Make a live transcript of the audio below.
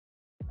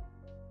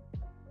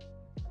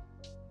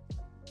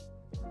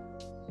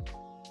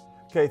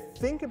Okay,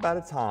 think about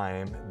a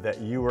time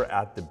that you were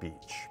at the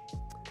beach.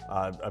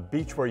 A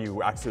beach where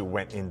you actually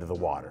went into the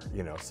water,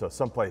 so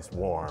someplace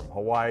warm,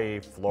 Hawaii,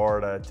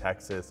 Florida,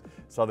 Texas,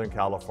 Southern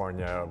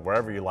California,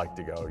 wherever you like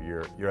to go,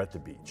 you're at the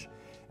beach.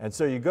 And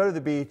so you go to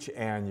the beach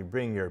and you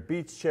bring your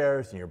beach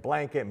chairs and your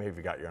blanket, maybe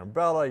you got your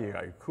umbrella, you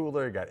got your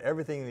cooler, you got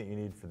everything that you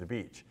need for the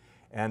beach.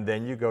 And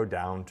then you go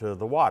down to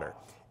the water.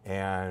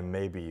 And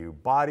maybe you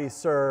body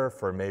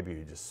surf, or maybe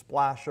you just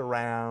splash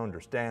around or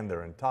stand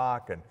there and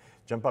talk and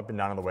jump up and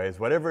down on the waves,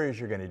 whatever it is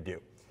you're going to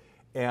do.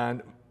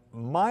 And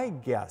my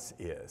guess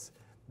is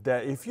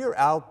that if you're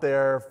out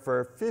there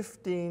for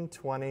 15,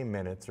 20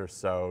 minutes or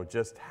so,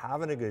 just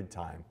having a good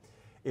time,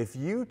 if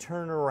you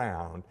turn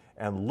around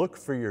and look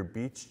for your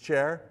beach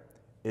chair,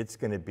 it's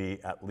going to be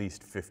at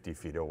least 50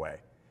 feet away.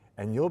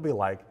 And you'll be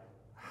like,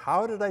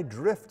 how did I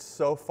drift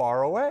so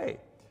far away?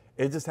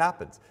 It just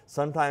happens.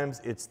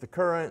 Sometimes it's the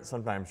current,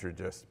 sometimes you're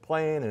just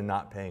playing and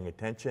not paying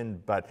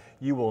attention, but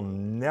you will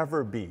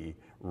never be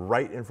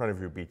right in front of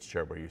your beach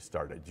chair where you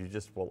started. You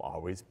just will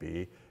always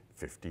be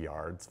 50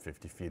 yards,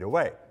 50 feet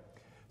away.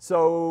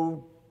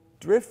 So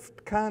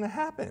drift kind of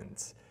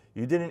happens.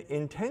 You didn't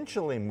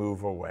intentionally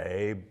move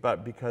away,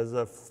 but because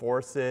of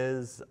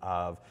forces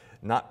of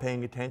not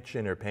paying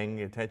attention or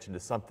paying attention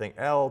to something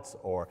else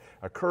or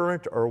a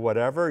current or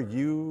whatever,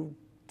 you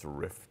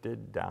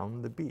drifted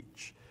down the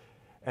beach.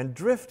 And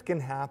drift can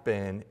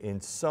happen in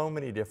so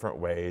many different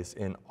ways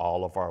in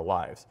all of our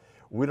lives.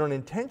 We don't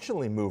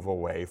intentionally move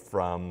away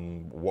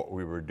from what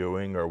we were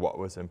doing or what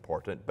was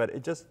important, but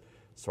it just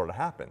sort of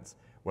happens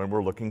when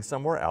we're looking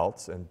somewhere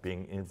else and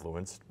being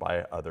influenced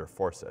by other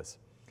forces.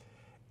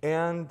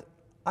 And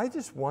I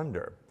just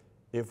wonder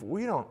if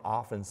we don't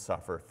often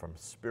suffer from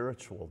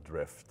spiritual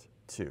drift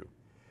too.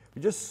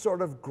 We just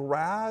sort of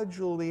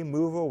gradually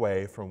move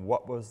away from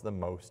what was the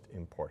most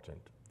important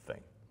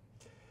thing.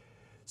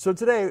 So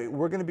today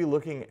we're going to be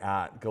looking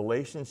at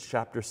Galatians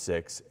chapter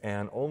 6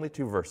 and only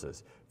two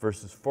verses,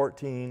 verses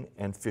 14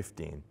 and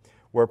 15,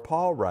 where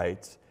Paul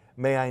writes,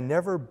 "May I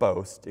never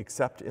boast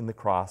except in the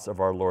cross of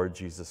our Lord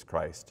Jesus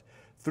Christ,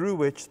 through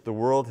which the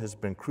world has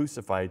been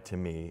crucified to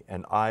me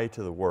and I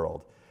to the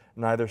world.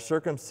 Neither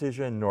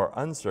circumcision nor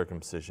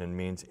uncircumcision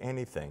means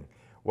anything.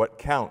 What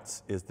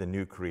counts is the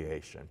new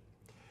creation."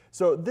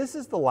 So this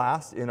is the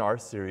last in our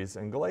series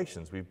in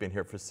Galatians. We've been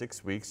here for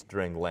 6 weeks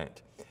during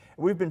Lent.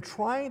 We've been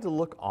trying to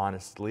look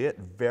honestly at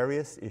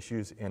various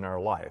issues in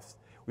our lives.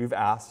 We've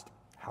asked,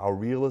 how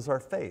real is our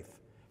faith?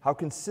 How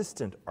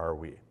consistent are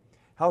we?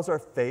 How's our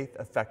faith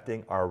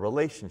affecting our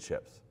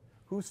relationships?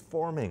 Who's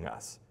forming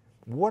us?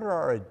 What are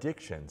our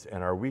addictions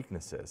and our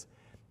weaknesses?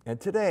 And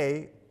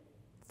today,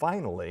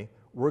 finally,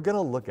 we're going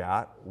to look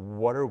at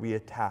what are we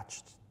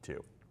attached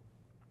to.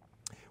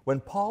 When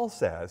Paul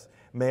says,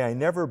 "May I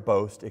never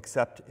boast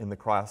except in the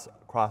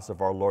cross of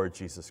our Lord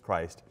Jesus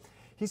Christ,"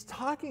 he's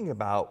talking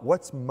about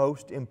what's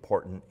most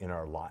important in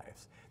our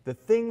lives, the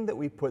thing that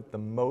we put the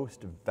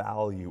most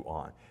value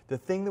on, the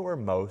thing that we're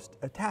most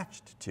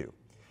attached to.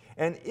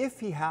 And if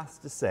he has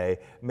to say,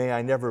 "May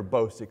I never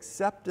boast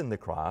except in the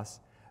cross,"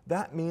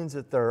 that means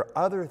that there are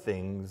other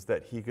things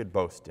that he could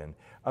boast in,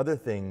 other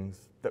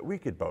things that we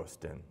could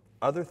boast in,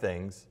 other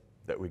things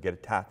that we get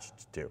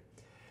attached to.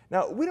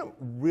 Now, we don't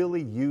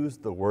really use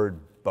the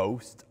word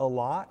boast a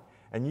lot,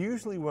 and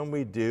usually when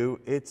we do,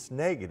 it's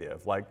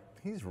negative, like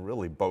he's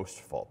really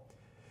boastful.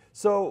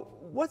 So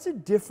what's a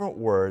different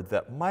word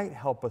that might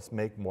help us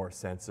make more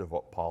sense of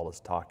what Paul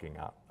is talking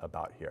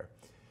about here?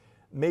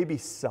 Maybe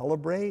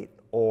celebrate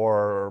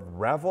or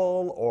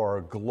revel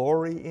or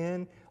glory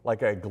in,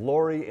 like I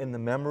glory in the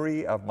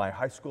memory of my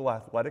high school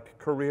athletic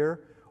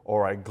career,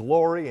 or I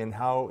glory in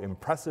how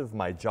impressive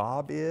my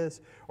job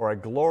is, or I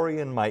glory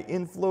in my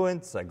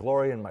influence, I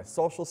glory in my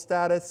social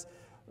status.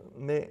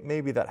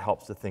 Maybe that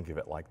helps to think of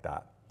it like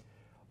that.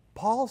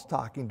 Paul's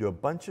talking to a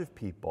bunch of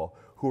people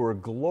who are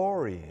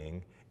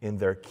glorying in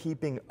their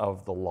keeping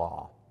of the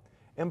law.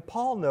 And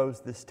Paul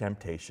knows this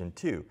temptation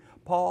too.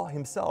 Paul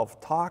himself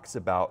talks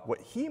about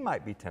what he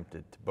might be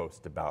tempted to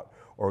boast about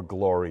or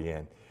glory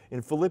in.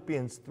 In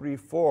Philippians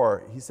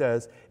 3:4, he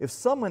says, "If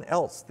someone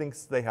else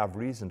thinks they have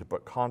reason to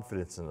put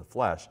confidence in the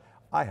flesh,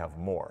 I have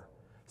more.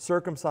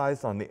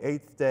 Circumcised on the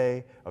 8th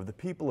day, of the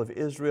people of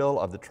Israel,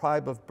 of the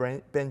tribe of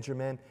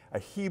Benjamin, a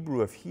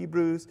Hebrew of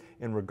Hebrews,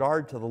 in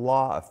regard to the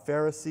law, a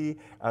Pharisee,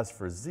 as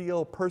for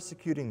zeal,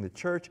 persecuting the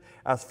church,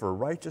 as for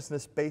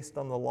righteousness based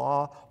on the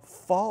law,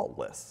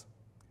 faultless."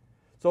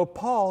 So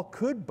Paul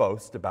could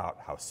boast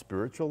about how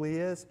spiritual he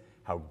is,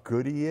 how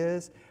good he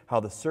is, how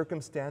the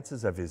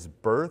circumstances of his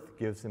birth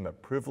gives him a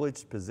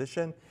privileged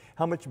position,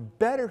 how much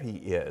better he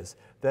is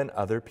than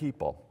other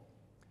people.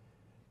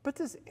 But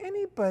does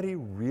anybody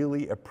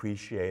really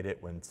appreciate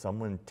it when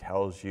someone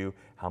tells you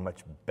how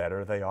much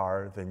better they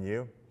are than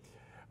you?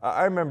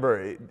 I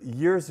remember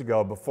years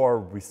ago, before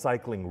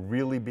recycling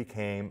really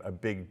became a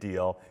big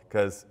deal,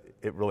 because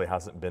it really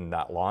hasn't been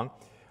that long,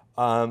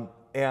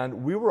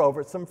 and we were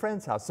over at some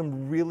friend's house,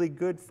 some really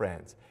good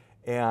friends,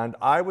 and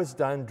I was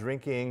done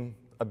drinking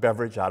a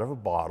beverage out of a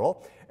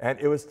bottle, and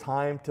it was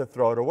time to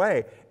throw it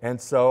away. And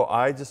so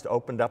I just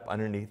opened up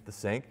underneath the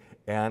sink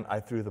and I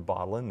threw the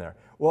bottle in there.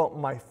 Well,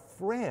 my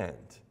friend,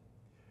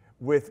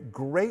 with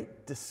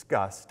great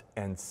disgust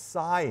and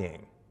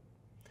sighing,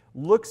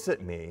 looks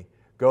at me,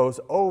 goes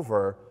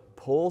over,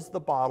 pulls the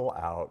bottle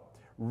out,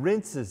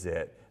 rinses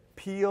it,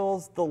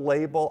 peels the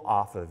label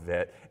off of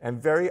it,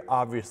 and very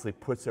obviously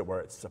puts it where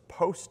it's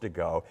supposed to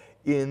go,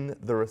 in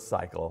the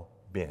recycle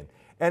bin.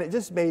 And it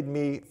just made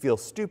me feel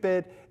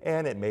stupid,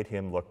 and it made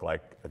him look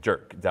like a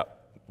jerk. That,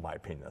 my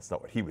opinion, that's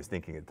not what he was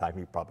thinking at the time.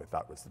 He probably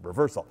thought it was the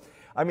reversal.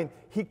 I mean,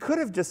 he could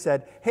have just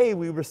said, hey,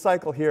 we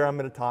recycle here, I'm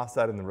going to toss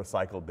that in the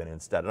recycle bin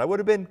instead, and I would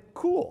have been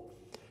cool.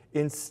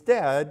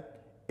 Instead,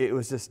 it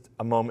was just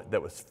a moment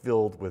that was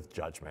filled with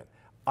judgment.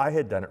 I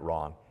had done it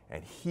wrong,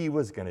 and he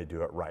was going to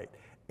do it right.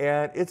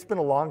 And it's been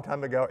a long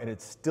time ago, and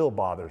it still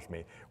bothers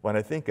me when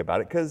I think about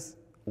it, because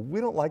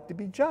we don't like to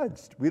be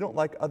judged. We don't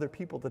like other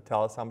people to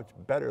tell us how much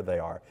better they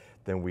are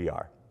than we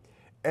are.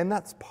 And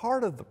that's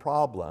part of the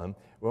problem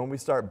when we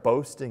start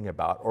boasting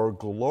about or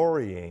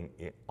glorying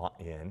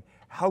in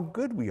how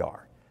good we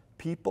are.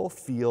 People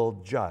feel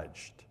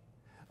judged.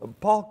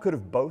 Paul could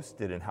have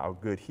boasted in how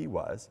good he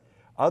was.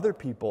 Other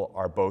people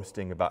are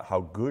boasting about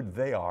how good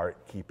they are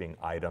at keeping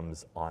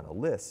items on a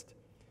list.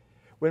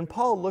 When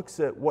Paul looks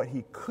at what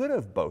he could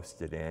have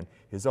boasted in,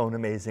 his own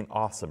amazing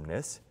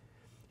awesomeness,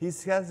 he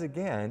says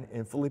again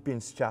in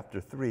Philippians chapter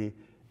 3,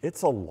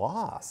 it's a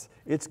loss,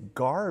 it's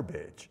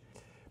garbage.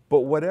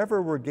 But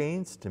whatever were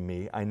gains to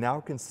me, I now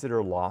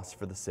consider loss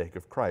for the sake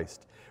of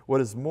Christ.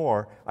 What is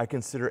more, I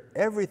consider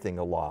everything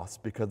a loss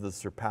because of the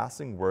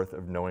surpassing worth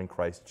of knowing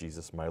Christ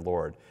Jesus my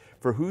Lord,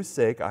 for whose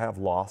sake I have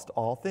lost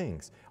all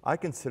things. I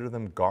consider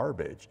them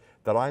garbage,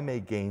 that I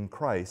may gain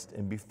Christ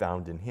and be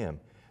found in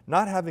him,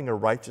 not having a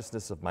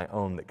righteousness of my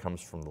own that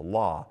comes from the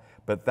law,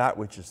 but that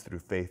which is through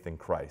faith in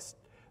Christ,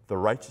 the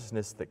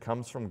righteousness that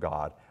comes from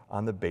God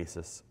on the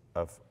basis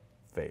of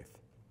faith.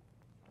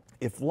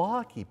 If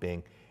law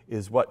keeping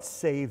is what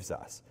saves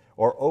us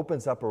or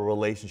opens up a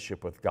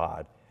relationship with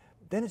God,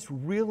 then it's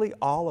really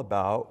all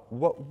about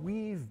what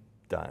we've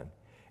done.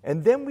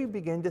 And then we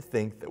begin to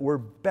think that we're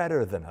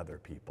better than other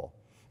people.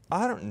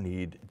 I don't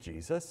need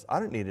Jesus. I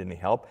don't need any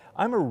help.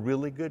 I'm a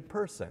really good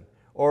person.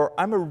 Or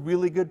I'm a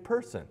really good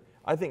person.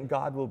 I think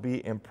God will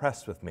be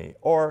impressed with me.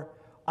 Or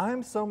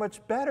I'm so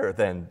much better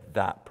than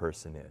that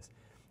person is.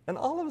 And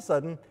all of a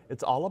sudden,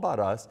 it's all about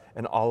us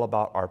and all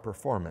about our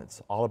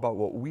performance, all about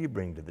what we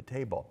bring to the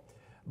table.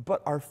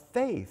 But our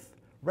faith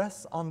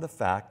rests on the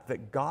fact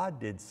that God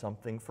did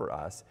something for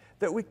us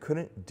that we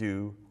couldn't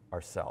do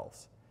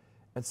ourselves.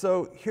 And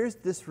so here's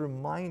this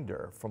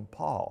reminder from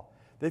Paul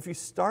that if you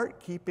start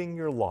keeping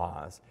your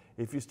laws,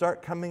 if you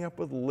start coming up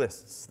with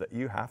lists that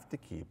you have to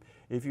keep,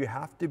 if you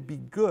have to be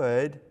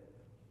good,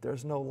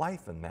 there's no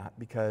life in that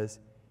because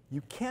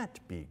you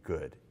can't be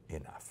good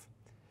enough.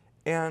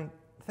 And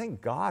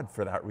thank God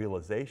for that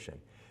realization,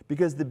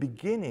 because the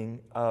beginning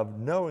of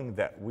knowing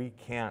that we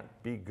can't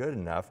be good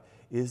enough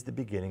is the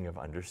beginning of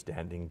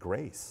understanding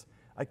grace.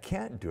 I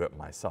can't do it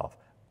myself.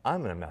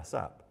 I'm going to mess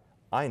up.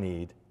 I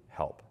need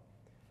help.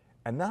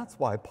 And that's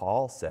why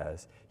Paul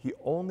says he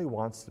only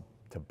wants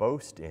to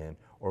boast in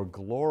or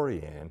glory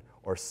in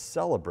or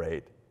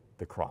celebrate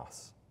the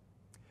cross.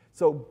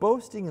 So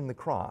boasting in the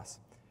cross,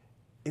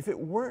 if it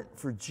weren't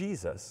for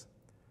Jesus,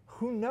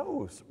 who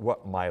knows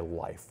what my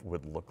life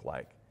would look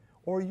like,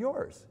 or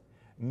yours.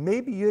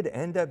 Maybe you'd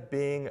end up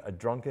being a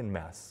drunken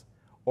mess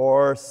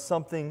or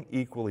something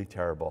equally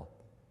terrible.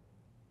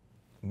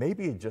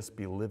 Maybe you'd just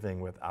be living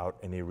without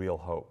any real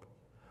hope.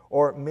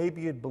 Or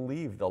maybe you'd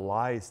believe the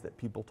lies that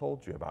people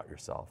told you about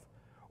yourself.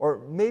 Or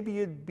maybe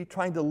you'd be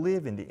trying to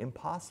live into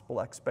impossible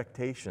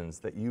expectations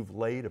that you've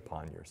laid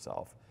upon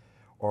yourself.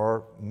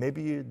 Or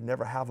maybe you'd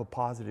never have a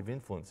positive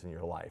influence in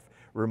your life,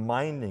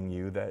 reminding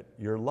you that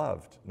you're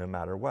loved no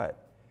matter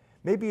what.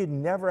 Maybe you'd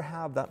never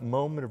have that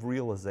moment of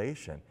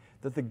realization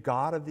that the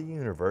God of the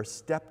universe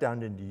stepped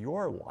down into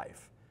your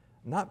life,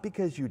 not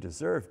because you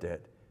deserved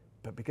it,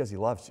 but because he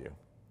loves you.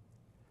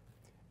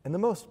 And the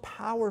most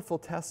powerful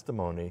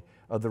testimony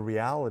of the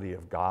reality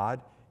of God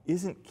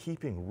isn't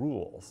keeping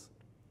rules.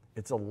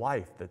 It's a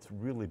life that's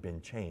really been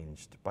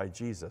changed by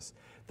Jesus.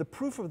 The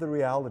proof of the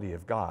reality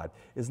of God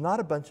is not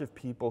a bunch of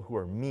people who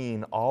are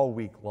mean all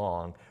week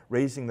long,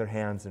 raising their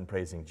hands and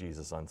praising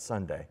Jesus on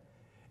Sunday.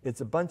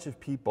 It's a bunch of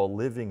people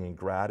living in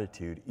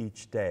gratitude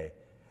each day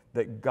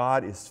that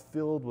God is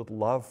filled with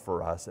love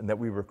for us and that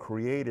we were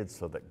created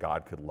so that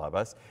God could love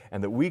us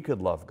and that we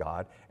could love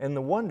God, and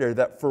the wonder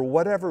that for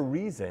whatever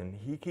reason,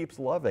 he keeps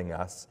loving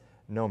us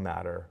no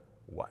matter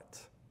what.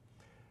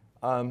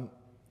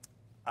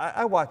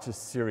 I watch a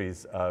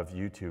series of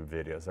YouTube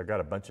videos. I've got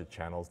a bunch of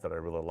channels that I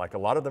really like. A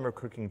lot of them are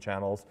cooking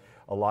channels.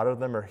 A lot of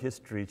them are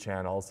history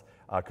channels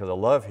because I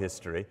love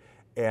history.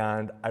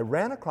 And I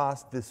ran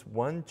across this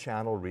one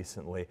channel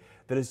recently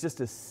that is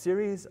just a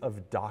series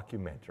of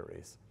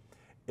documentaries.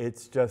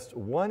 It's just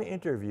one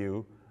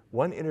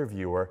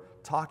interviewer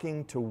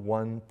talking to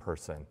one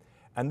person.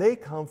 And they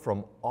come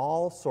from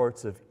all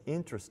sorts of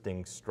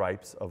interesting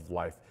stripes of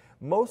life,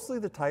 mostly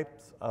the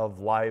types of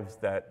lives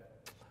that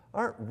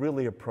aren't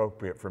really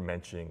appropriate for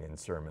mentioning in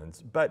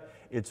sermons, but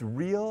it's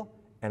real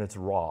and it's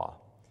raw.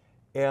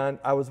 And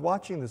I was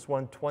watching this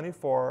one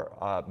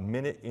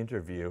 24-minute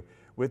interview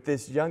with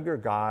this younger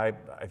guy.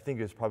 I think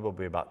he was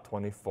probably about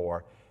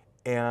 24,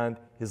 and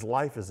his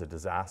life is a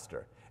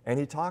disaster. And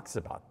he talks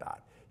about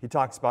that. He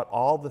talks about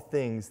all the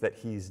things that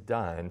he's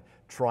done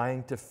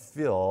trying to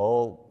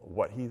fill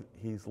what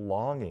he's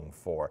longing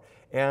for.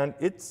 And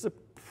it's a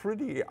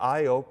pretty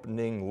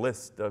eye-opening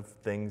list of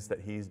things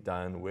that he's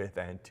done with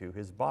and to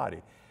his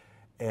body.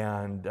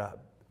 And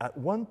at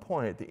one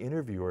point, the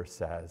interviewer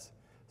says,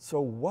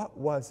 "So what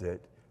was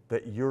it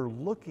that you're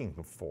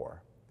looking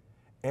for?"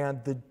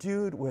 And the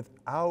dude,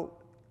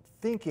 without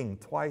thinking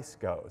twice,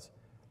 goes,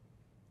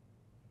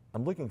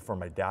 "I'm looking for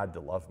my dad to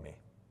love me.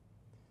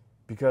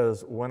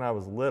 Because when I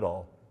was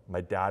little,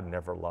 my dad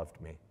never loved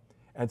me.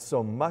 And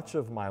so much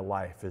of my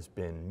life has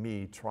been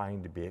me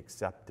trying to be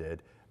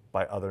accepted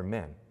by other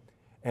men.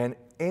 And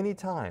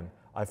anytime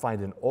I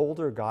find an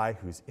older guy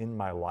who's in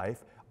my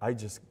life, I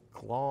just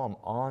glom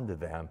onto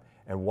them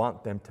and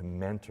want them to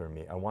mentor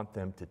me. I want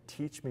them to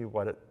teach me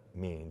what it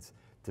means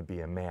to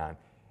be a man."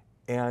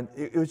 And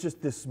it was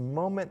just this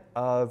moment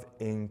of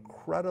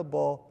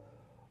incredible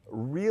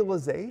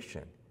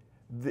realization.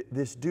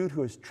 This dude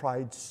who has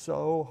tried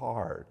so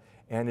hard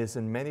and is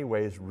in many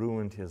ways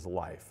ruined his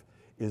life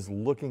is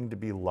looking to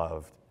be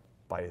loved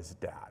by his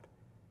dad.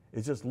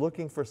 Is just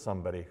looking for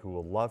somebody who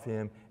will love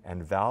him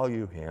and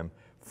value him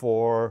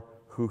for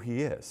who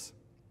he is.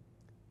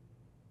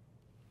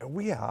 And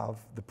we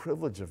have the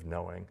privilege of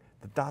knowing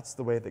that that's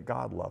the way that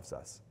God loves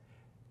us.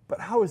 But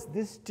how is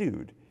this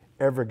dude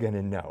ever going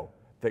to know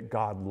that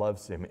God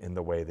loves him in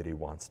the way that he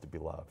wants to be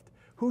loved?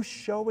 Who's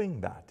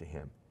showing that to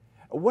him?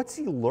 What's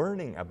he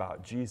learning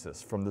about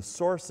Jesus from the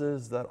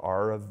sources that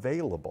are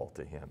available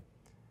to him?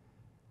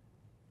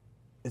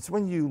 It's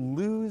when you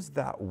lose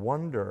that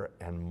wonder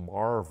and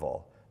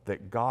marvel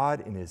that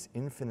God in his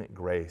infinite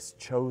grace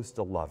chose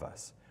to love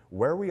us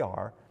where we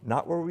are,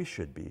 not where we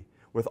should be,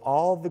 with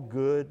all the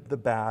good, the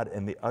bad,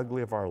 and the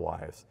ugly of our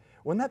lives.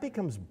 When that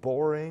becomes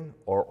boring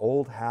or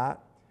old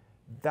hat,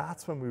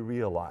 that's when we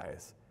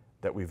realize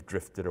that we've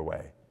drifted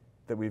away,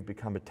 that we've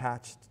become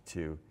attached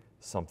to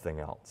something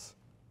else.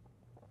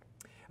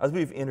 As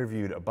we've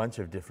interviewed a bunch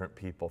of different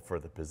people for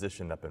the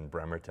position up in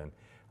Bremerton,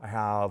 I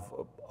have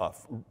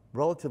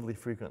relatively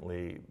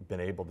frequently been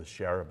able to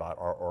share about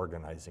our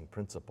organizing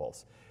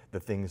principles, the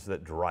things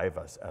that drive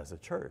us as a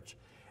church.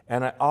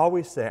 And I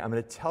always say, I'm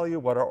going to tell you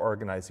what our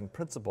organizing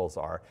principles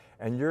are,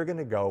 and you're going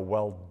to go,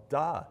 well,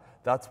 duh,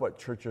 that's what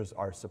churches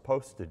are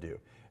supposed to do.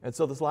 And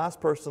so this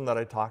last person that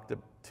I talked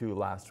to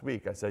last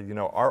week, I said,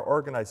 our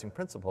organizing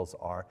principles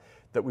are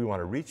that we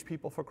want to reach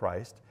people for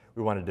Christ,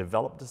 we want to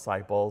develop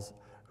disciples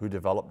who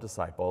develop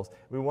disciples,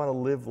 we want to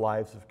live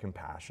lives of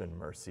compassion,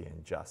 mercy,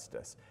 and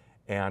justice.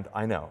 And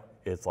I know,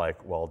 it's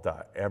like, well,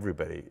 duh,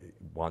 everybody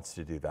wants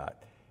to do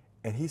that.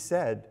 And he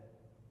said,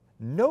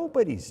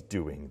 nobody's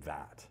doing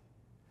that.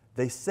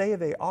 They say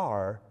they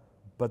are,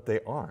 but they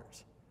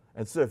aren't.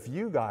 And so if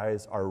you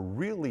guys are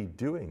really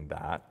doing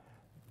that,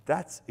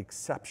 that's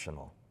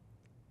exceptional.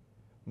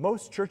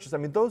 Most churches,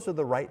 those are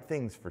the right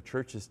things for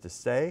churches to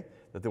say,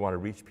 that they want to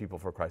reach people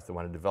for Christ, they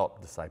want to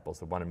develop disciples,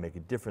 they want to make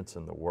a difference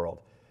in the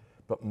world.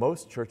 But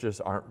most churches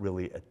aren't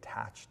really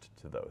attached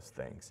to those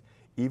things,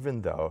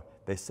 even though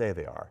they say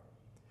they are.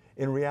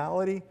 In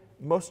reality,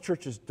 most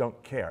churches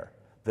don't care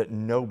that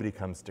nobody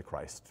comes to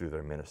Christ through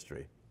their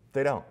ministry.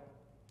 They don't.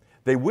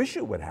 They wish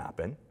it would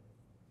happen,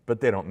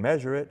 but they don't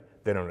measure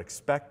it, they don't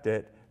expect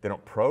it, they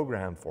don't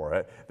program for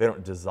it, they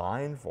don't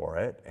design for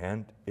it,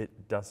 and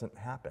it doesn't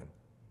happen.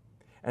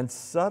 And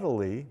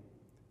subtly,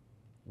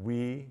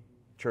 we,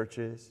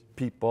 churches,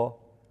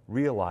 people,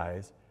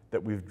 realize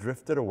that we've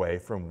drifted away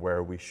from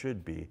where we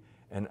should be,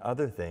 and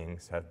other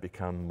things have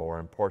become more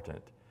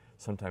important.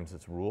 Sometimes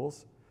it's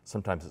rules,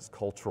 sometimes it's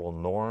cultural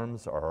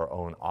norms or our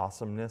own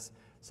awesomeness,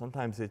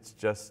 sometimes it's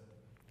just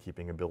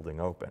keeping a building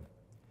open.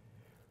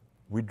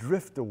 We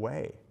drift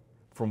away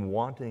from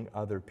wanting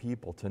other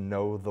people to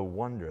know the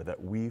wonder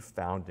that we've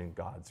found in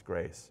God's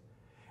grace.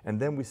 And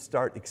then we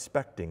start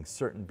expecting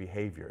certain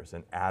behaviors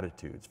and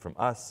attitudes from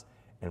us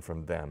and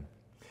from them.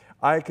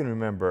 I can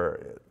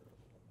remember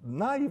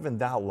not even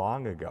that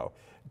long ago,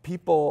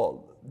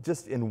 people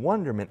just in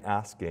wonderment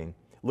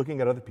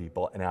looking at other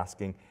people and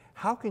asking,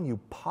 how can you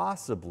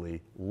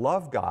possibly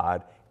love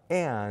God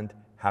and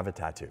have a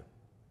tattoo?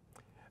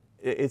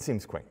 It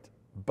seems quaint,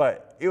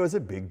 but it was a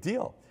big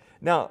deal.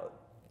 Now,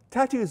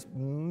 tattoos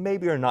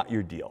maybe are not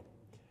your deal,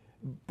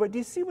 but do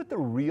you see what the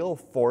real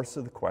force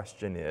of the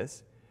question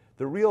is?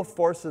 The real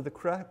force of the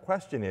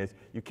question is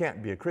you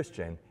can't be a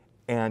Christian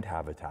and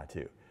have a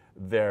tattoo.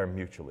 They're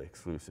mutually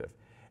exclusive.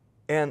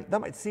 And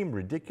that might seem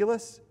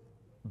ridiculous,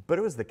 but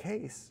it was the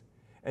case.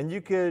 And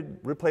you could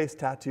replace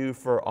tattoo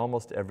for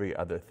almost every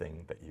other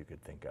thing that you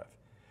could think of.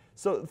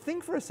 So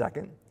think for a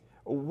second,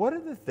 what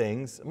are the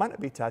things, it might not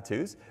be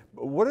tattoos,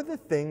 but what are the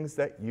things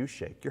that you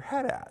shake your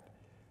head at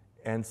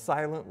and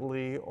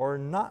silently or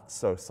not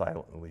so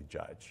silently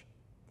judge?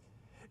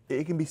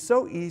 It can be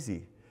so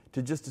easy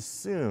to just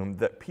assume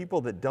that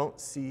people that don't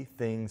see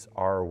things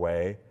our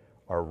way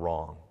are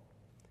wrong.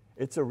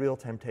 It's a real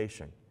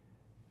temptation.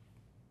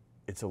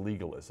 It's a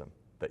legalism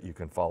that you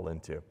can fall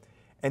into.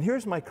 And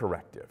here's my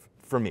corrective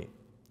for me.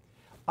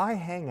 I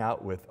hang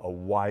out with a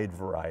wide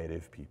variety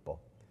of people,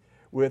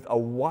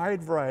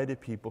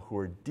 who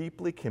are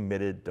deeply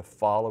committed to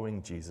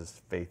following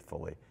Jesus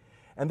faithfully.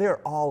 And they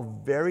are all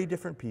very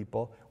different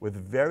people with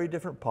very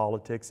different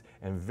politics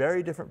and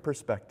very different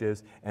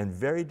perspectives and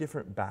very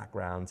different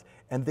backgrounds,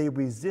 and they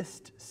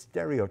resist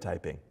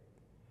stereotyping.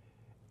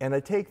 And I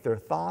take their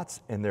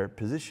thoughts and their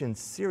positions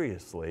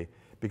seriously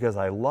because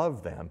I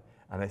love them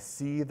and I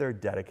see their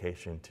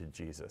dedication to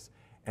Jesus.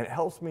 And it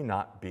helps me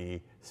not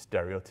be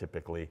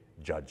stereotypically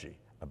judgy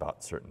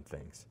about certain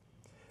things.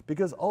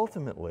 Because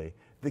ultimately,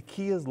 the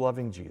key is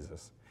loving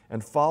Jesus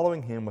and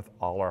following him with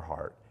all our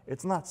heart.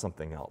 It's not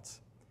something else.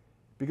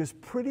 Because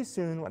pretty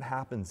soon what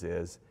happens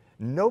is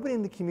nobody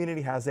in the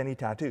community has any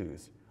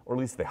tattoos, or at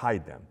least they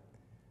hide them.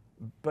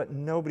 But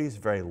nobody's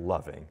very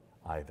loving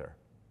either.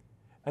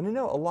 And I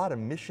know a lot of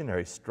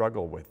missionaries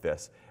struggle with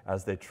this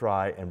as they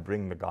try and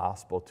bring the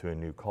gospel to a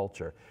new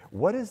culture.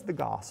 What is the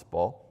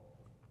gospel?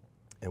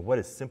 And what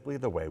is simply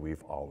the way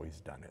we've always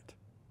done it?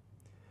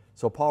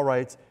 So Paul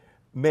writes,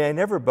 "May I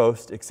never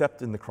boast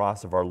except in the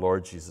cross of our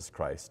Lord Jesus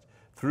Christ,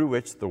 through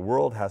which the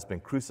world has been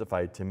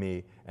crucified to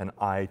me and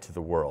I to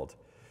the world."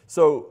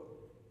 So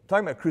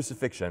talking about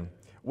crucifixion,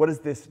 what is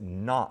this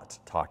not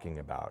talking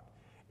about?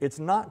 It's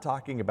not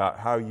talking about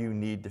how you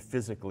need to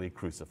physically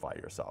crucify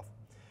yourself.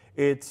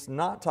 It's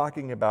not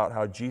talking about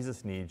how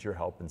Jesus needs your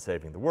help in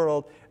saving the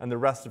world and the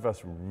rest of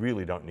us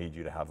really don't need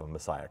you to have a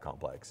Messiah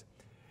complex.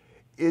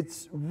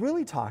 It's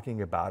really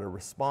talking about a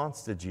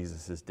response to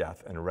Jesus'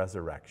 death and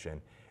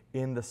resurrection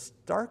in the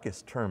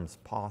starkest terms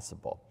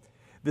possible.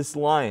 This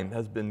line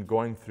has been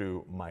going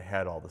through my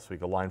head all this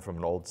week, a line from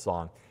an old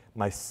song.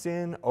 "My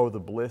sin, oh the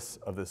bliss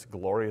of this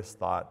glorious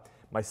thought,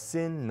 my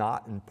sin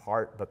not in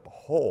part but the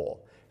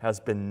whole has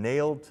been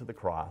nailed to the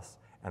cross,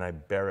 and I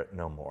bear it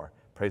no more.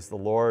 Praise the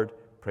Lord,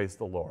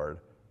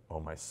 oh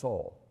my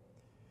soul."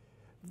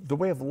 The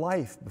way of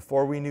life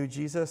before we knew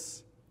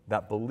Jesus,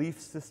 that belief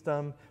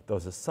system,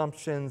 those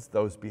assumptions,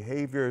 those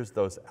behaviors,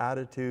 those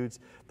attitudes,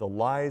 the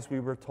lies we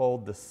were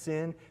told, the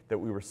sin that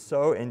we were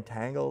so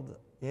entangled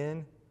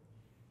in,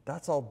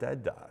 that's all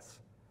dead to us.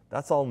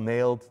 That's all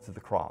nailed to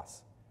the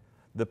cross.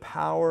 The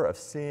power of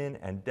sin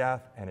and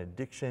death and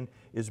addiction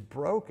is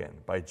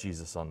broken by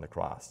Jesus on the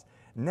cross.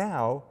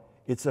 Now,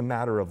 it's a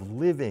matter of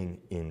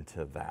living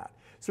into that.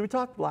 So we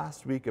talked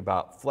last week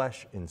about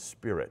flesh and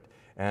spirit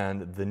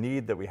and the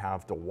need that we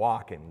have to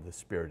walk in the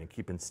Spirit and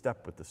keep in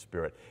step with the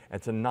Spirit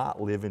and to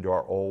not live into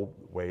our old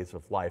ways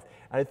of life.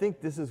 And I think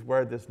this is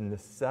where this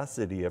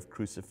necessity of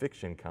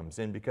crucifixion comes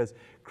in, because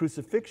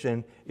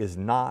crucifixion is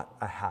not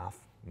a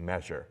half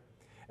measure.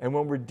 And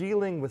when we're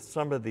dealing with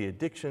some of the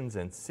addictions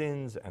and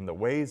sins and the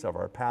ways of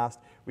our past,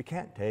 we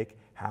can't take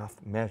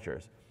half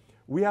measures.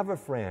 We have a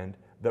friend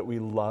that we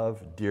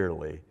love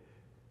dearly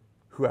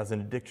who has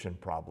an addiction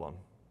problem.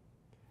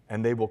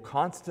 And they will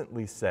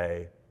constantly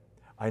say,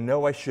 "I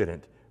know I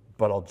shouldn't,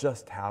 but I'll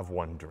just have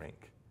one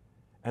drink."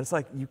 And it's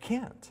like, you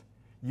can't.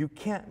 You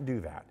can't do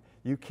that.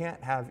 You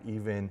can't have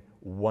even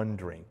one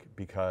drink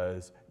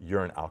because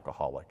you're an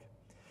alcoholic.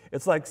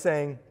 It's like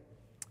saying,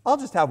 "I'll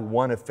just have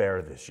one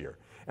affair this year,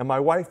 and my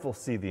wife will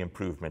see the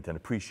improvement and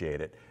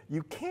appreciate it."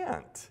 You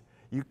can't.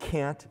 You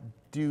can't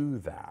do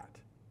that.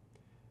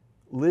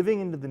 Living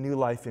into the new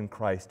life in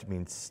Christ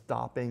means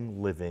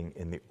stopping living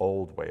in the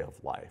old way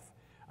of life.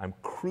 I'm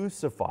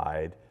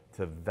crucified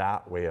to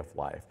that way of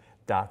life.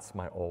 That's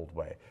my old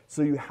way.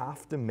 So you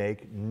have to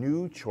make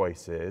new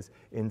choices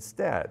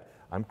instead.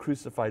 I'm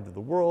crucified to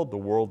the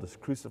world is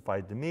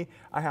crucified to me.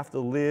 I have to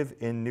live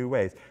in new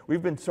ways.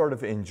 We've been sort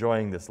of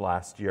enjoying this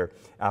last year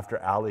after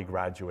Allie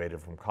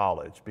graduated from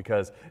college,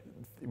 because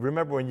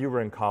remember when you were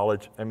in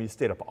college, you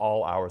stayed up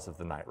all hours of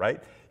the night,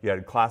 right? You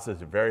had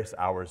classes at various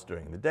hours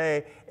during the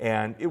day,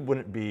 and it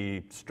wouldn't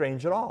be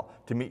strange at all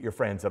to meet your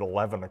friends at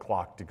 11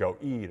 o'clock to go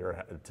eat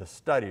or to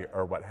study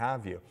or what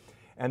have you.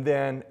 And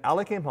then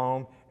Allie came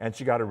home and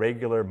she got a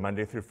regular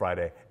Monday through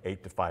Friday,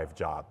 8 to 5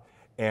 job.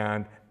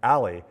 And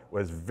Allie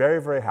was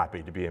very, very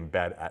happy to be in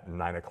bed at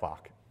 9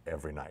 o'clock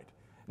every night.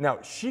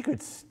 Now, she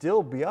could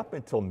still be up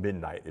until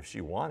midnight if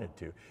she wanted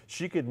to.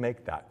 She could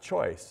make that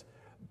choice,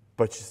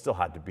 but she still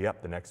had to be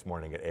up the next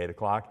morning at 8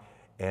 o'clock.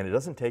 And it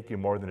doesn't take you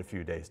more than a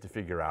few days to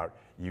figure out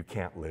you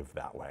can't live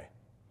that way.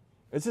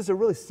 It's just a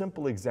really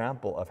simple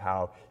example of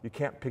how you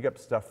can't pick up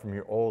stuff from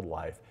your old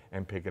life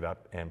and pick it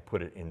up and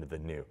put it into the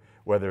new.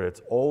 Whether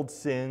it's old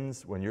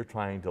sins when you're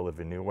trying to live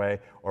a new way,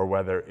 or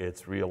whether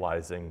it's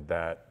realizing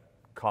that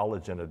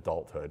college and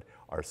adulthood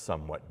are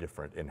somewhat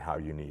different in how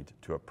you need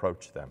to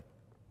approach them.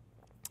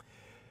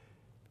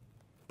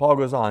 Paul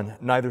goes on,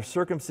 "Neither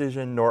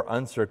circumcision nor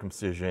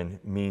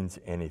uncircumcision means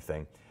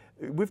anything."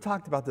 We've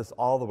talked about this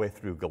all the way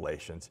through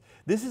Galatians.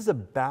 This is a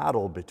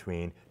battle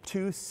between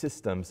two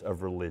systems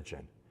of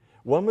religion.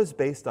 One was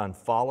based on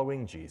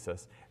following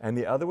Jesus, and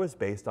the other was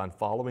based on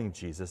following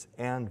Jesus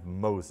and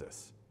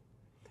Moses.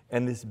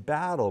 And this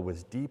battle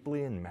was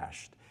deeply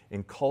enmeshed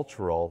in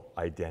cultural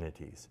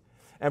identities.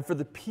 And for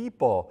the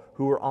people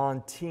who were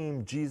on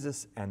team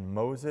Jesus and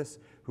Moses,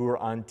 who were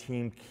on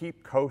team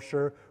keep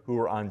kosher, who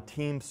were on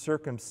team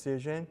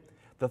circumcision,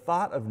 the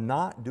thought of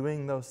not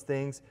doing those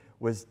things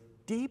was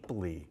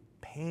deeply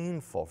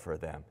painful for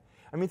them.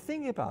 I mean,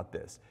 think about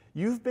this.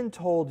 You've been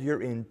told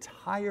your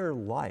entire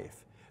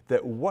life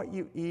that what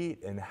you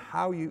eat and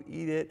how you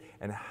eat it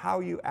and how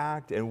you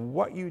act and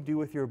what you do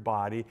with your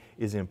body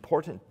is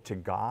important to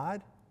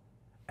God,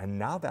 and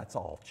now that's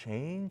all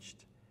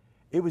changed.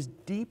 It was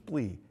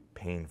deeply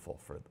painful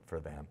for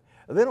them.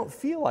 They don't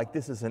feel like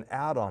this is an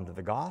add-on to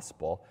the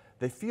gospel.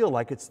 They feel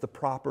like it's the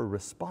proper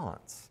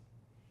response.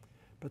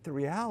 But the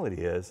reality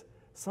is,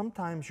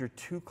 sometimes you're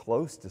too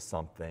close to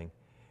something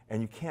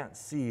and you can't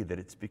see that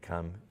it's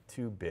become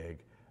too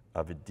big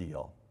of a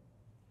deal.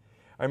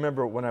 I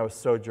remember when I was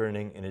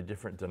sojourning in a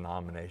different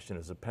denomination, it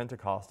was a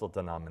Pentecostal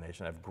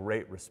denomination. I have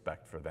great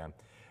respect for them.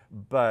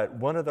 But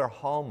one of their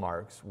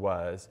hallmarks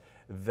was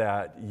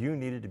that you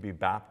needed to be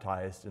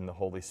baptized in the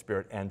Holy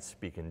Spirit and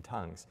speak in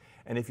tongues.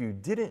 And if you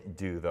didn't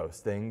do those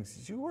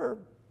things, you were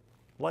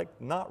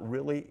like not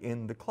really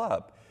in the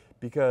club.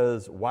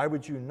 Because why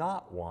would you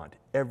not want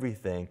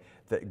everything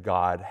that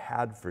God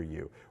had for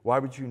you? Why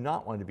would you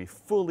not want to be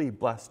fully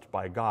blessed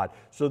by God?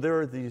 So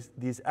there are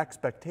these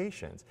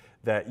expectations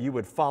that you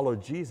would follow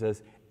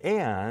Jesus,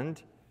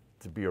 and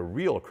to be a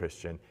real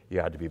Christian, you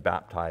had to be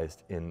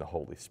baptized in the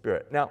Holy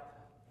Spirit. Now,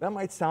 that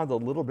might sound a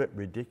little bit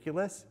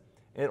ridiculous.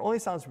 And it only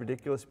sounds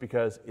ridiculous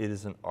because it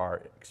isn't our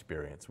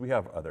experience. We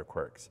have other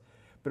quirks.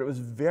 But it was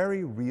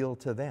very real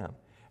to them.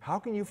 How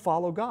can you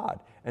follow God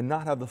and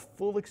not have the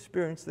full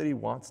experience that He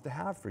wants to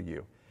have for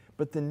you?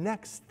 But the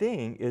next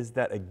thing is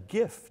that a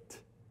gift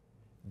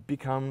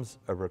becomes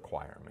a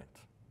requirement.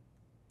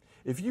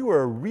 If you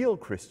were a real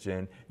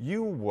Christian,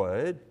 you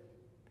would,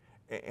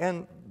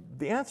 and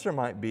the answer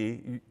might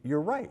be,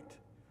 you're right.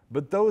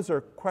 But those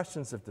are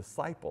questions of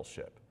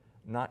discipleship,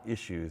 not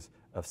issues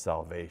of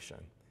salvation.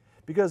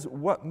 Because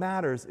what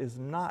matters is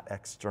not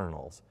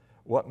externals.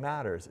 What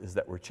matters is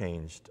that we're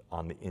changed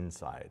on the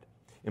inside.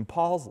 In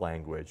Paul's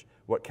language,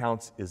 what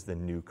counts is the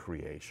new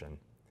creation.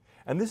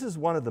 And this is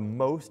one of the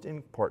most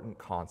important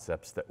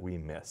concepts that we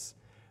miss,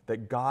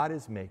 that God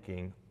is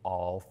making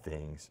all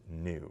things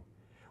new.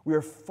 We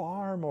are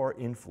far more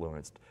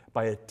influenced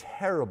by a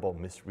terrible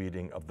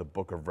misreading of the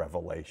book of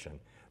Revelation,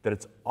 that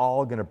it's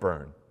all going to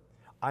burn.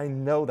 I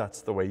know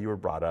that's the way you were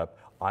brought up.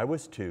 I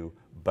was too,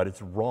 but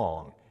it's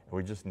wrong, and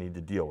we just need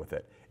to deal with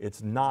it.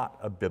 It's not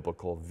a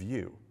biblical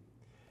view.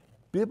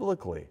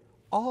 Biblically,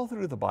 all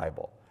through the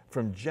Bible,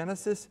 from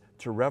Genesis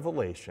to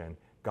Revelation,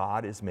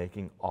 God is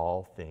making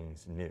all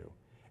things new.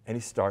 And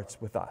He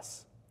starts with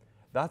us.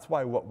 That's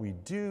why what we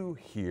do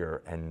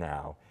here and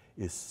now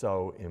is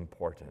so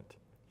important.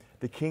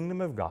 The kingdom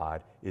of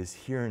God is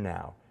here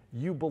now.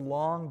 You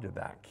belong to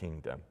that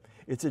kingdom.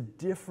 It's a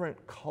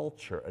different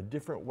culture, a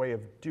different way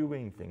of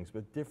doing things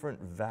with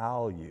different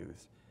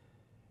values.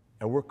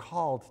 And we're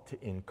called to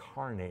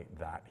incarnate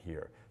that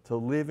here, to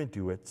live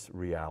into its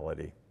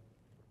reality.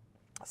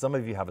 Some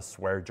of you have a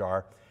swear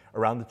jar.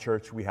 Around the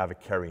church, we have a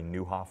Carey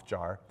Nieuwhof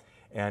jar.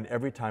 And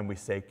every time we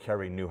say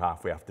Carey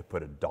Nieuwhof, we have to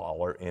put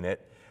 $1 in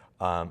it.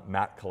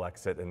 Matt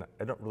collects it, and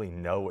I don't really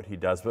know what he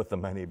does with the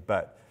money,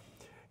 but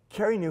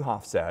Carey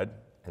Nieuwhof said,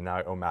 and now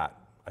I owe Matt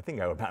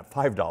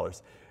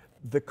 $5,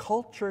 the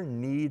culture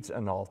needs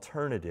an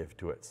alternative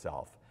to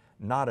itself,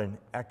 not an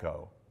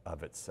echo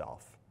of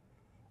itself.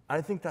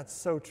 I think that's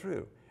so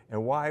true,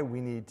 and why we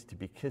need to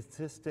be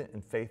consistent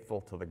and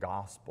faithful to the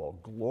gospel,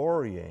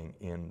 glorying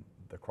in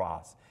the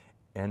cross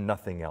and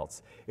nothing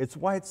else. It's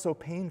why it's so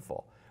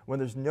painful when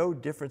there's no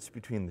difference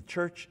between the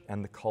church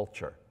and the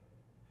culture,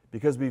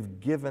 because we've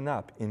given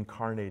up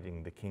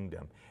incarnating the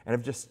kingdom and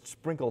have just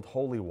sprinkled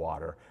holy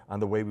water on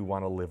the way we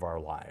want to live our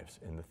lives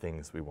and the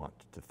things we want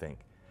to think.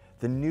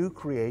 The new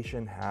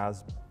creation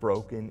has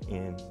broken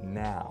in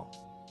now.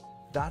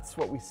 That's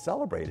what we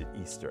celebrate at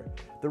Easter.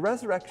 The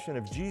resurrection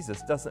of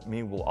Jesus doesn't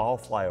mean we'll all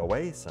fly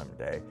away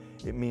someday.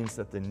 It means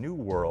that the new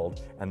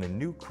world and the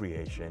new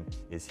creation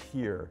is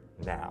here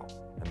now.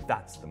 And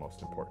that's the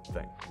most important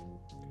thing.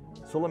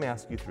 So let me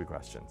ask you 3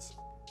 questions.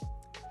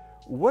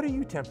 What are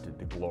you tempted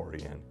to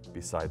glory in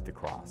beside the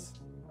cross?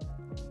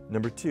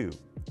 Number 2,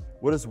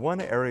 what is one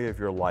area of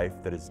your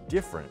life that is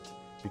different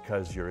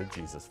because you're a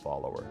Jesus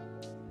follower?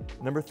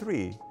 Number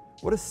 3,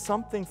 what is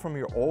something from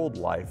your old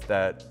life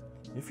that,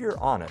 if you're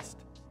honest,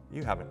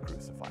 you haven't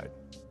crucified?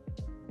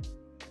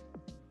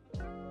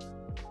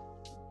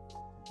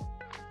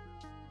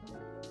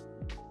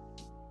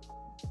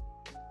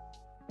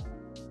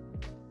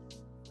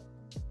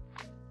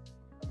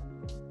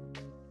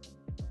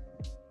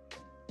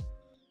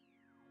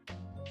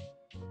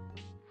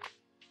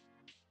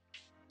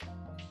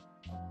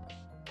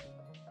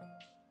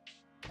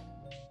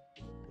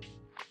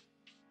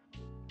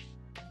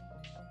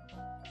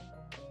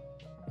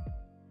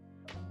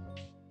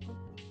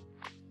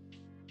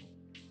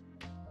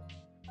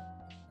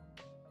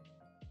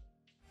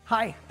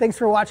 Hi, thanks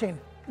for watching.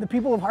 The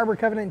people of Harbor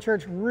Covenant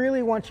Church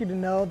really want you to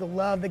know the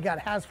love that God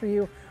has for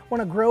you, want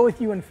to grow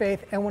with you in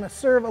faith, and want to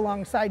serve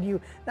alongside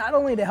you, not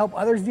only to help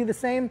others do the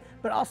same,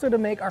 but also to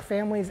make our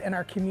families and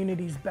our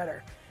communities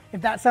better.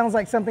 If that sounds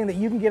like something that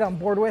you can get on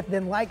board with,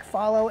 then like,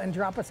 follow, and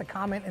drop us a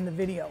comment in the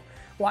video.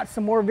 Watch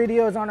some more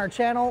videos on our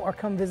channel or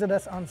come visit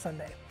us on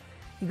Sunday.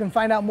 You can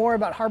find out more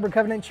about Harbor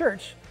Covenant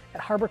Church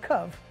at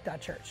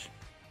harborcov.church.